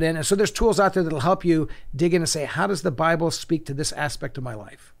just type it in. And so there's tools out there that'll help you dig in and say, how does the Bible speak to this aspect of my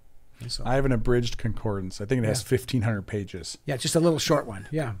life? So, I have an abridged concordance. I think it has 1,500 pages. Yeah, just a little short one.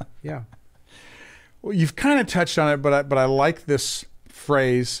 Yeah. Well, you've kind of touched on it, but I like this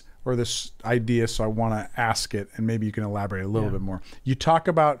phrase or this idea, so I want to ask it, and maybe you can elaborate a little bit more. You talk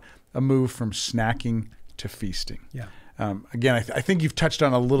about a move from snacking to feasting. Yeah. Again, I think you've touched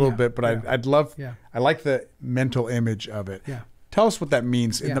on a little bit, but I'd love, I like the mental image of it. Yeah. Tell us what that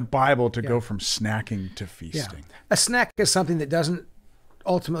means in the Bible to go from snacking to feasting. Yeah. A snack is something that doesn't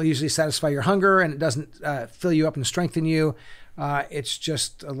ultimately usually satisfy your hunger, and it doesn't fill you up and strengthen you. It's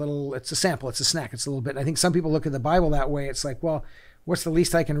just it's a sample, it's a snack, it's a little bit. And I think some people look at the Bible that way. It's like, well, what's the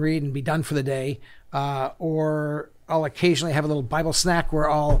least I can read and be done for the day? Or I'll occasionally have a little Bible snack where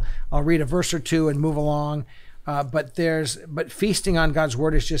I'll read a verse or two and move along. But feasting on God's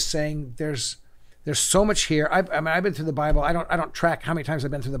word is just saying there's so much here. I've been through the Bible. I don't track how many times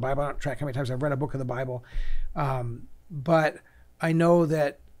I've been through the Bible. I don't track how many times I've read a book of the Bible. But I know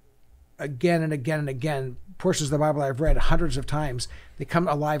that again and again and again, portions of the Bible I've read hundreds of times, they come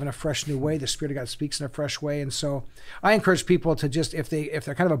alive in a fresh new way. The Spirit of God speaks in a fresh way. And so I encourage people to just, if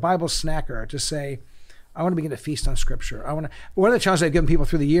they're kind of a Bible snacker, to say, I want to begin to feast on Scripture. One of the challenges I've given people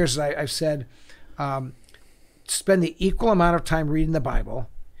through the years is I've said, spend the equal amount of time reading the Bible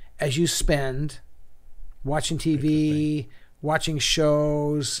as you spend watching TV, watching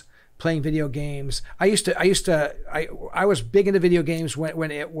shows, playing video games. I was big into video games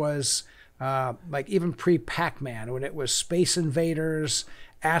when it was like even pre-Pac-Man, when it was Space Invaders,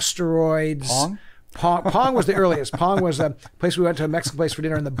 Asteroids. Pong was the earliest. Pong was a place we went to, a Mexican place for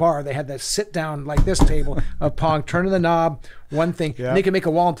dinner in the bar. They had that sit down like this table of Pong, turning the knob, one thing. Yep. And you can make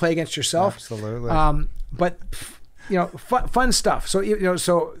a wall and play against yourself. Absolutely. But fun stuff. So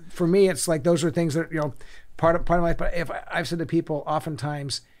so for me, it's like those are things that part of life. But if I've said to people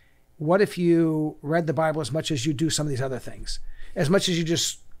oftentimes, what if you read the Bible as much as you do some of these other things, as much as you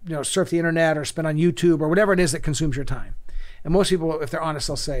just surf the internet or spend on YouTube or whatever it is that consumes your time? And most people, if they're honest,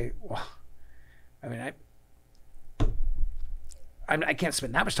 they'll say, well, I mean, I can't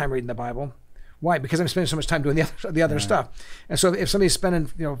spend that much time reading the Bible. Why? Because I'm spending so much time doing the other stuff. And so if somebody's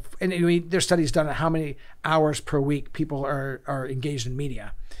spending, and there's studies done on how many hours per week people are engaged in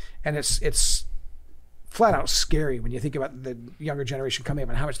media, and it's flat out scary when you think about the younger generation coming up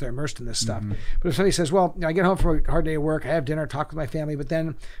and how much they're immersed in this stuff. But if somebody says, well, I get home from a hard day of work, I have dinner, talk with my family, but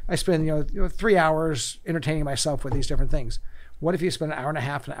then I spend 3 hours entertaining myself with these different things. What if you spend an hour and a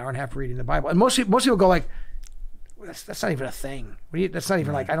half reading the Bible? And most people go like, that's not even a thing. That's not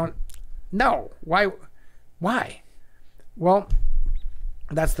even like, I don't know. Why? Well,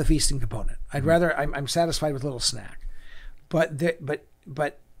 that's the feasting component. I'd rather, I'm satisfied with a little snack. But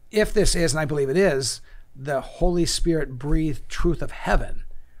if this is, and I believe it is, the Holy Spirit breathed truth of heaven,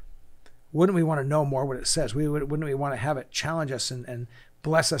 wouldn't we want to know more what it says? Wouldn't we want to have it challenge us and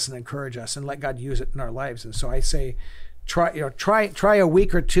bless us and encourage us and let God use it in our lives? And so I say, try a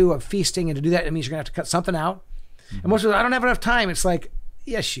week or two of feasting, and to do that, it means you're gonna have to cut something out. And most people, I don't have enough time. It's like,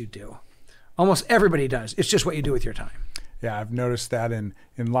 yes, you do. Almost everybody does. It's just what you do with your time. Yeah, I've noticed that in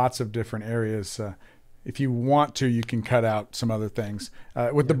lots of different areas. If you want to, you can cut out some other things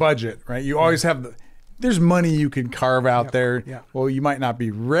with the budget, right? You always have there's money you can carve out there. Yeah. Well, you might not be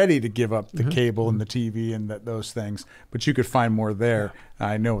ready to give up the cable and the TV and those things, but you could find more there. Yeah.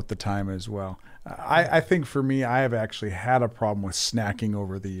 I know at the time as well. I think for me, I have actually had a problem with snacking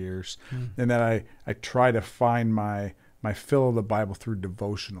over the years, and that I try to find my fill of the Bible through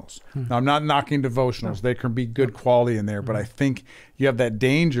devotionals. Now, I'm not knocking devotionals. No. They can be good quality in there, but I think you have that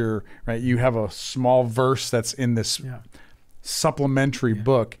danger, right? You have a small verse that's in this supplementary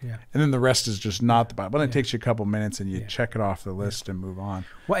book, and then the rest is just not the Bible. And it takes you a couple minutes, and you check it off the list and move on.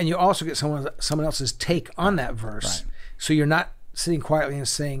 Well, and you also get someone else's take on that verse. Right. So you're not sitting quietly and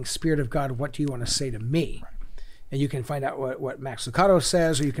saying, Spirit of God, what do you want to say to me? Right. And you can find out what Max Lucado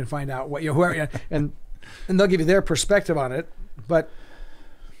says, or you can find out what whoever, and they'll give you their perspective on it. And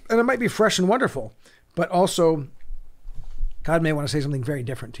it might be fresh and wonderful, but also God may want to say something very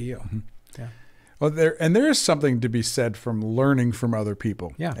different to you. Mm-hmm. Yeah. Well, there is something to be said from learning from other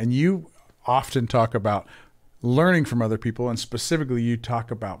people. Yeah. And you often talk about learning from other people, and specifically you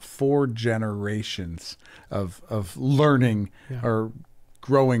talk about 4 generations of learning or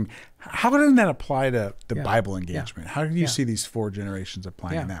growing. How does that apply to the Bible engagement? How do you see these 4 generations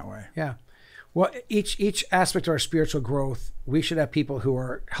applying that way? Yeah. Well, each aspect of our spiritual growth, we should have people who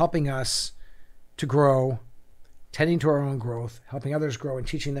are helping us to grow, tending to our own growth, helping others grow, and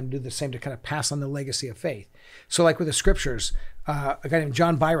teaching them to do the same, to kind of pass on the legacy of faith. So like with the scriptures, a guy named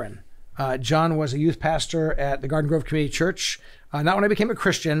John Byron. John was a youth pastor at the Garden Grove Community Church. Not when I became a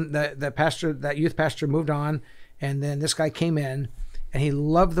Christian, that youth pastor moved on, and then this guy came in, and he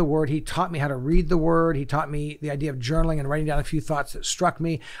loved the Word. He taught me how to read the Word. He taught me the idea of journaling and writing down a few thoughts that struck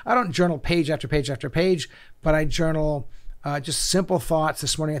me. I don't journal page after page after page, but I journal just simple thoughts.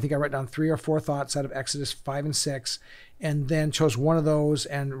 This morning, I think I wrote down 3 or 4 thoughts out of Exodus 5 and 6, and then chose one of those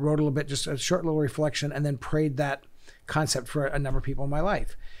and wrote a little bit, just a short little reflection, and then prayed that concept for a number of people in my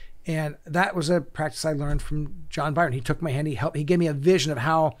life. And that was a practice I learned from John Byron. He took my hand, he gave me a vision of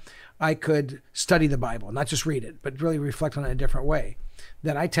how I could study the Bible, not just read it, but really reflect on it in a different way.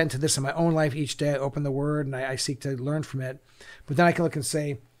 Then I tend to this in my own life each day. I open the Word and I seek to learn from it. But then I can look and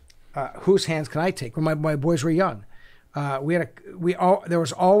say, whose hands can I take? When my boys were young, there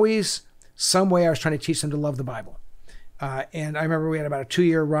was always some way I was trying to teach them to love the Bible. And I remember we had about a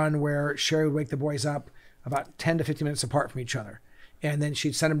 2-year run where Sherry would wake the boys up about 10 to 15 minutes apart from each other. And then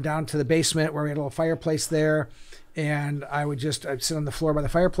she'd send them down to the basement where we had a little fireplace there. And I'd sit on the floor by the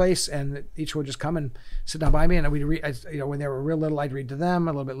fireplace, and each would just come and sit down by me. And we'd read, when they were real little, I'd read to them.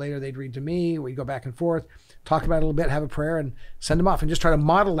 A little bit later, they'd read to me. We'd go back and forth, talk about it a little bit, have a prayer, and send them off, and just try to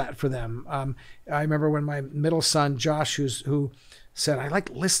model that for them. I remember when my middle son, Josh, who said, I like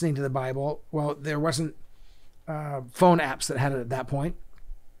listening to the Bible. Well, there wasn't phone apps that had it at that point.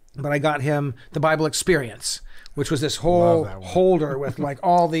 but I got him the Bible Experience, which was this whole holder with like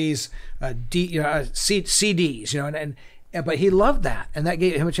all these CDs, but he loved that, and that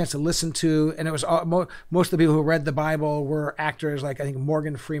gave him a chance to listen to. And it was most of the people who read the Bible were actors, like I think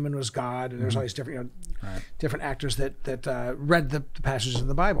Morgan Freeman was God, and there's all these different different actors that read the passages of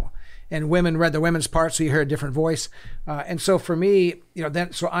the Bible. And women read the women's part, so you heard a different voice. And so for me,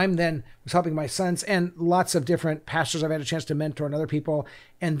 I'm then was helping my sons and lots of different pastors I've had a chance to mentor and other people,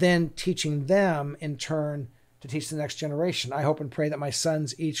 and then teaching them in turn to teach the next generation. I hope and pray that my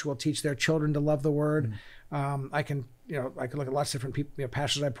sons each will teach their children to love the Word. I can look at lots of different people,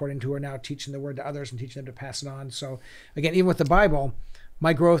 pastors I poured into who are now teaching the Word to others and teaching them to pass it on. So again, even with the Bible,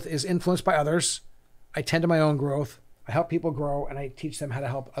 my growth is influenced by others. I tend to my own growth. I help people grow, and I teach them how to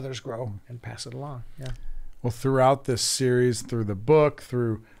help others grow and pass it along. Yeah. Well, throughout this series, through the book,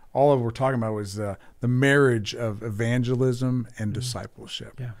 through all of what we're talking about was the marriage of evangelism and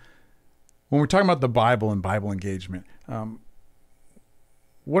discipleship. Yeah. When we're talking about the Bible and Bible engagement,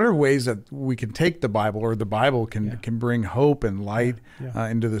 what are ways that we can take the Bible, or the Bible can bring hope and light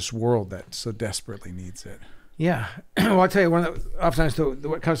into this world that so desperately needs it? Yeah. Well, I'll tell you, oftentimes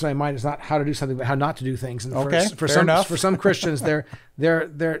what comes to my mind is not how to do something, but how not to do things. And for some Christians, they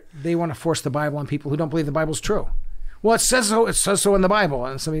want to force the Bible on people who don't believe the Bible's true. Well, it says so. It says so in the Bible.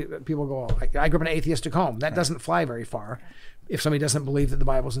 And some people go, I grew up in an atheistic home. That doesn't fly very far if somebody doesn't believe that the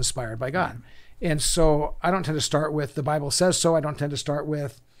Bible is inspired by God. And so I don't tend to start with the Bible says so. I don't tend to start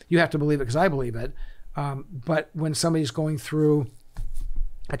with you have to believe it because I believe it. But when somebody's going through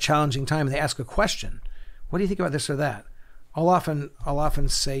a challenging time and they ask a question, what do you think about this or that? I'll often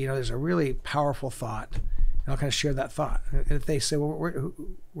say, there's a really powerful thought, and I'll kind of share that thought. And if they say, well,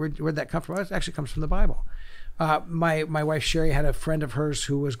 where'd that come from? Well, it actually comes from the Bible. My wife Sherry had a friend of hers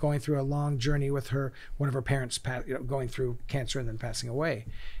who was going through a long journey with one of her parents, going through cancer and then passing away.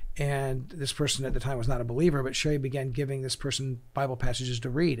 And this person at the time was not a believer, but Sherry began giving this person Bible passages to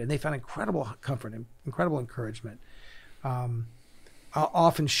read, and they found incredible comfort and incredible encouragement. I'll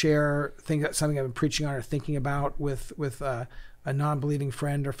often share something I've been preaching on or thinking about with a non-believing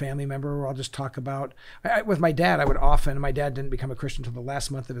friend or family member, or I'll just talk about. With my dad, my dad didn't become a Christian until the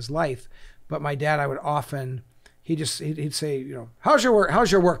last month of his life, but my dad, I would often, he'd say, how's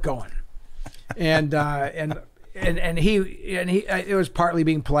your work going? And he it was partly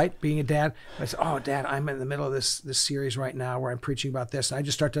being polite, being a dad. I said, oh, Dad, I'm in the middle of this series right now where I'm preaching about this, and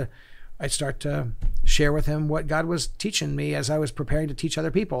I'd start to share with him what God was teaching me as I was preparing to teach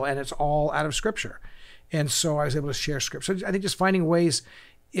other people, and it's all out of Scripture. And so I was able to share Scripture. So I think just finding ways,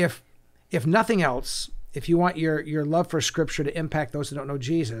 if nothing else, if you want your love for Scripture to impact those who don't know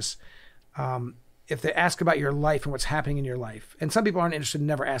Jesus, if they ask about your life and what's happening in your life, and some people aren't interested and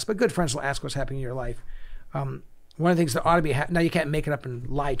never ask, but good friends will ask what's happening in your life. One of the things that ought to be now, you can't make it up and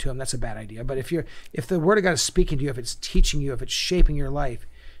lie to them. That's a bad idea. But if the Word of God is speaking to you, if it's teaching you, if it's shaping your life,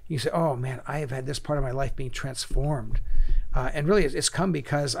 you say, oh man, I have had this part of my life being transformed. And really it's come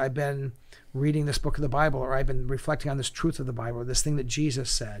because I've been reading this book of the Bible, or I've been reflecting on this truth of the Bible, or this thing that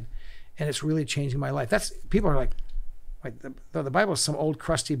Jesus said, and it's really changing my life. People are like the Bible is some old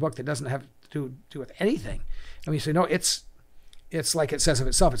crusty book that doesn't have to do with anything. And you say, no, it's like it says of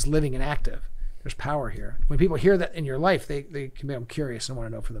itself, it's living and active. There's power here. When people hear that in your life, they can become curious and want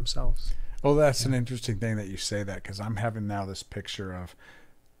to know for themselves. Well, that's an interesting thing that you say that, because I'm having now this picture of,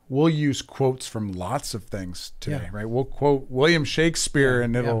 we'll use quotes from lots of things today, right? We'll quote William Shakespeare,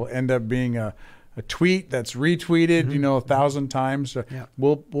 and it'll end up being a tweet that's retweeted, 1,000 times.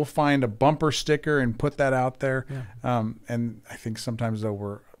 We'll find a bumper sticker and put that out there. And I think sometimes though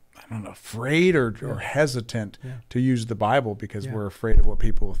we're, afraid or hesitant to use the Bible because we're afraid of what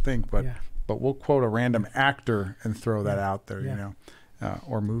people will think. But we'll quote a random actor and throw that out there,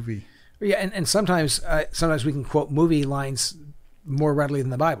 or movie. Yeah, and sometimes we can quote movie lines more readily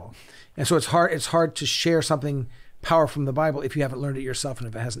than the Bible, and so it's hard to share something powerful from the Bible if you haven't learned it yourself and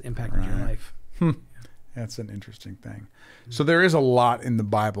if it hasn't impacted your life. That's an interesting thing. So there is a lot in the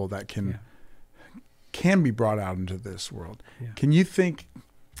Bible that can be brought out into this world. Can you think,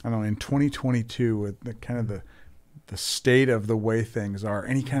 in 2022, with the kind of the state of the way things are,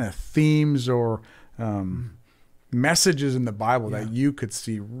 any kind of themes or messages in the Bible that you could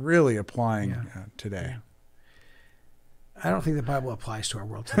see really applying today? I don't think the Bible applies to our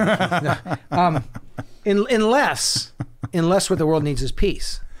world today. No. Unless what the world needs is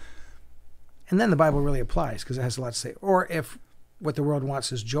peace. And then the Bible really applies because it has a lot to say. Or if what the world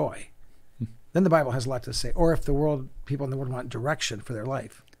wants is joy, then the Bible has a lot to say. Or if people in the world want direction for their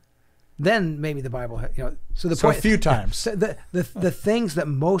life, then maybe the Bible, So a few times. The things that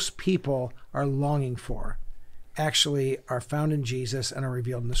most people are longing for actually are found in Jesus and are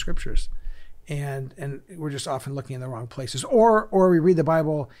revealed in the scriptures. And we're just often looking in the wrong places, or we read the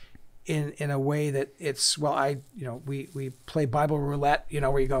Bible in a way that it's, we play Bible roulette,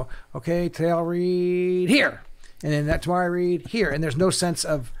 where you go, okay, today I'll read here, and then tomorrow I read here, and there's no sense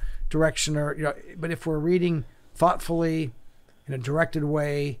of direction but if we're reading thoughtfully in a directed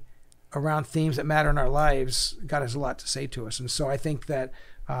way around themes that matter in our lives, God has a lot to say to us. And so I think that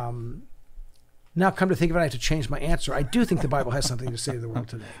now come to think of it, I have to change my answer. I do think the Bible has something to say to the world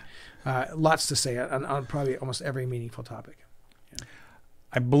today. Lots to say on probably almost every meaningful topic. Yeah.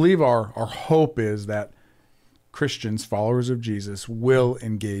 I believe our hope is that Christians, followers of Jesus, will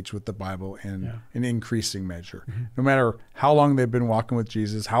engage with the Bible in an increasing measure. Mm-hmm. No matter how long they've been walking with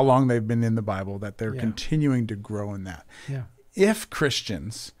Jesus, how long they've been in the Bible, that they're continuing to grow in that. Yeah. If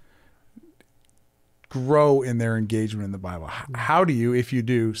Christians grow in their engagement in the Bible, how do you, if you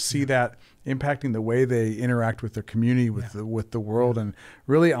do, see that impacting the way they interact with their community, with the world, and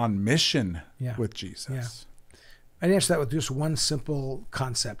really on mission with Jesus? Yeah. I'd answer that with just one simple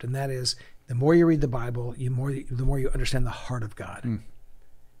concept, and that is, the more you read the Bible, the more you understand the heart of God. Mm.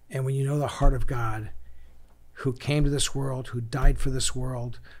 And when you know the heart of God, who came to this world, who died for this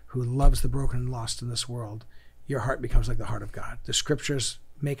world, who loves the broken and lost in this world, your heart becomes like the heart of God. The scriptures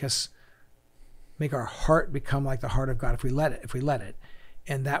make our heart become like the heart of God if we let it.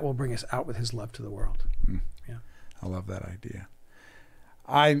 And that will bring us out with his love to the world. Mm. Yeah. I love that idea.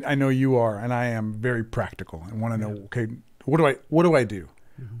 I know you are, and I am very practical. I want to know, okay, what do I do?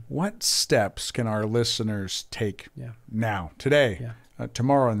 Mm-hmm. What steps can our listeners take now, today,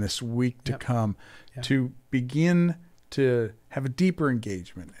 tomorrow, and this week to come to begin to have a deeper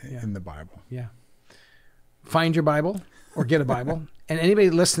engagement in the Bible? Yeah. Find your Bible or get a Bible. And anybody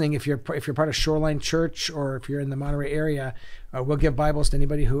listening, if you're part of Shoreline Church or if you're in the Monterey area, we'll give Bibles to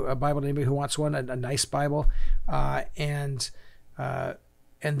anybody who wants one, a nice Bible, and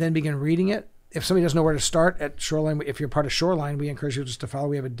then begin reading it. If somebody doesn't know where to start at Shoreline, if you're part of Shoreline, we encourage you just to follow.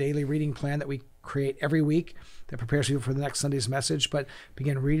 We have a daily reading plan that we create every week that prepares you for the next Sunday's message. But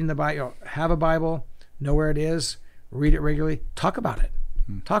begin reading the Bible. Have a Bible, know where it is, read it regularly, talk about it.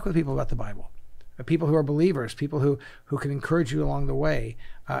 Talk with people about the Bible. People who are believers, people who can encourage you along the way.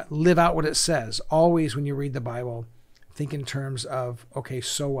 Live out what it says. Always when you read the Bible, think in terms of, okay,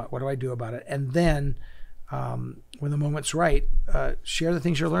 so what? What do I do about it? And then when the moment's right, share the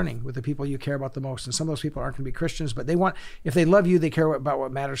things you're learning with the people you care about the most. And some of those people aren't going to be Christians, but if they love you, they care about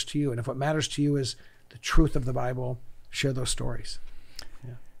what matters to you. And if what matters to you is the truth of the Bible, share those stories.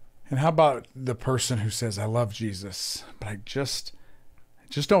 Yeah. And how about the person who says, I love Jesus, but I just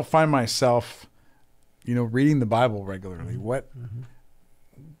don't find myself reading the Bible regularly? Mm-hmm.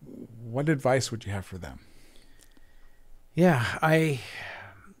 What advice would you have for them? Yeah,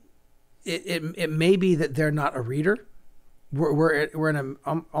 it may be that they're not a reader. We're in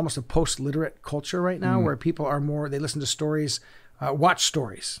almost a post-literate culture right now, where people are more, they listen to stories, watch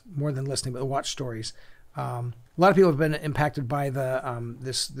stories more than listening, but watch stories. A lot of people have been impacted by the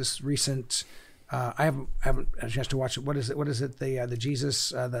this recent. I haven't had a chance to watch it. What is it? The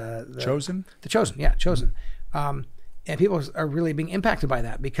Jesus, the Chosen? The Chosen, yeah, Chosen. And people are really being impacted by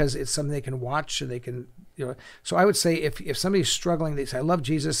that because it's something they can watch and they can, So I would say if somebody's struggling, they say, I love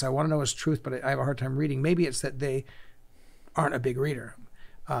Jesus, I want to know his truth, but I have a hard time reading. Maybe it's that they aren't a big reader.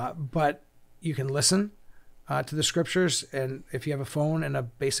 But you can listen to the scriptures, and if you have a phone and a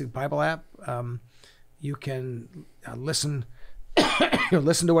basic Bible app, you can listen.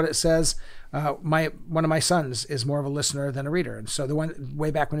 Listen to what it says. One of my sons is more of a listener than a reader, and so the one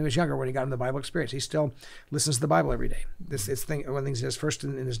way back when he was younger, when he got in the Bible experience, he still listens to the Bible every day. It's one of the things he does first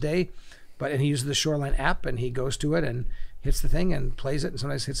in his day, and he uses the Shoreline app, and he goes to it and hits the thing and plays it, and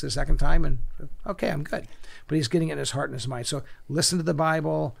sometimes hits it a second time, and okay, I'm good. But he's getting it in his heart and his mind. So listen to the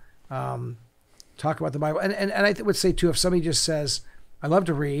Bible, talk about the Bible, and I would say too, if somebody just says, I love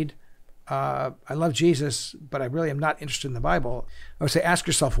to read. I love Jesus, but I really am not interested in the Bible. I would say, ask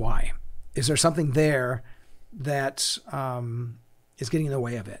yourself why. Is there something there that is getting in the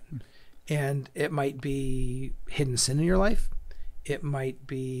way of it? And it might be hidden sin in your life. It might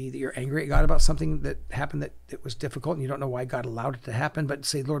be that you're angry at God about something that happened that was difficult and you don't know why God allowed it to happen. But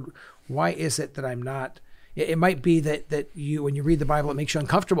say, Lord, why is it that I'm not? It might be that you, when you read the Bible, it makes you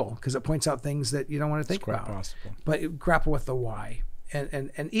uncomfortable because it points out things that you don't want to think about. Possible. But grapple with the why.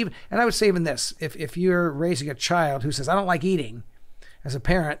 And I would say even this, if you're raising a child who says, I don't like eating, as a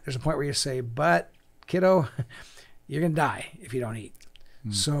parent, there's a point where you say, but kiddo, you're going to die if you don't eat.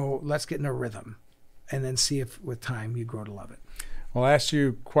 So let's get in a rhythm and then see if with time you grow to love it. Well, I asked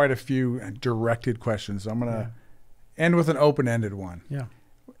you quite a few directed questions. I'm going to end with an open-ended one. Yeah.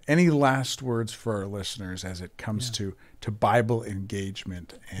 any last words for our listeners as it comes to Bible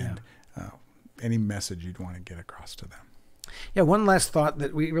engagement and any message you'd want to get across to them? Yeah, one last thought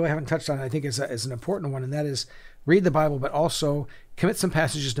that we really haven't touched on, I think is an important one, and that is read the Bible, but also commit some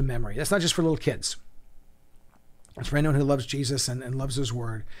passages to memory. That's not just for little kids. It's for anyone who loves Jesus and loves his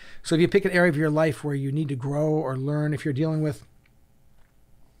word. So if you pick an area of your life where you need to grow or learn, if you're dealing with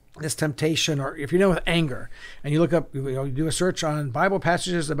this temptation, or if you're dealing with anger, and you look up, you do a search on Bible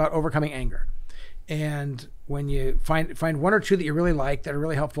passages about overcoming anger. And when you find one or two that you really like, that are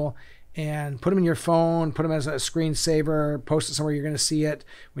really helpful, and put them in your phone, put them as a screensaver, post it somewhere you're going to see it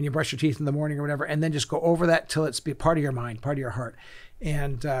when you brush your teeth in the morning or whatever, and then just go over that till it's be part of your mind, part of your heart.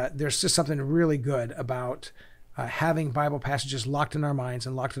 And there's just something really good about having Bible passages locked in our minds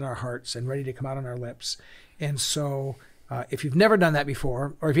and locked in our hearts and ready to come out on our lips. And so if you've never done that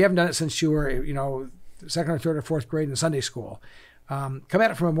before, or if you haven't done it since you were, second or third or fourth grade in Sunday school, come at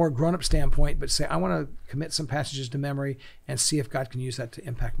it from a more grown-up standpoint, but say, I want to commit some passages to memory and see if God can use that to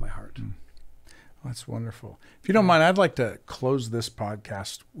impact my heart. Well, that's wonderful. If you don't mind, I'd like to close this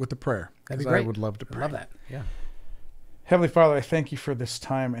podcast with a prayer. That'd be great. I would love to pray. I love that. Yeah. Heavenly Father, I thank you for this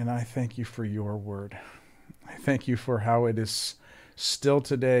time, and I thank you for your word. I thank you for how it is still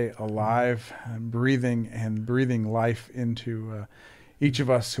today alive and breathing life into each of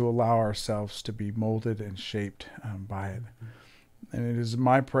us who allow ourselves to be molded and shaped by it. And it is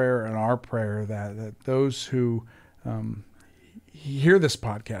my prayer and our prayer that those who hear this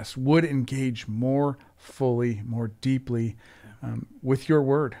podcast would engage more fully, more deeply with your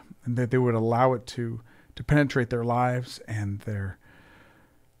word, and that they would allow it to penetrate their lives and their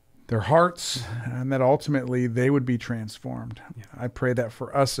hearts, and that ultimately they would be transformed. Yeah. I pray that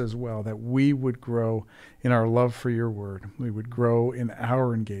for us as well, that we would grow in our love for your word. We would grow in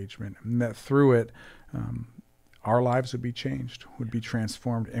our engagement, and that through it, our lives would be changed, would be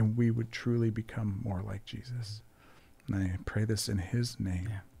transformed, and we would truly become more like Jesus. And I pray this in his name.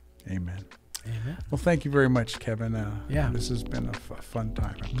 Yeah. Amen. Amen. Well, thank you very much, Kevin. This has been a fun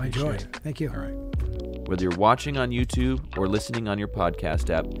time. My joy. It. Thank you. All right. Whether you're watching on YouTube or listening on your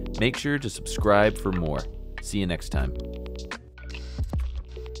podcast app, make sure to subscribe for more. See you next time.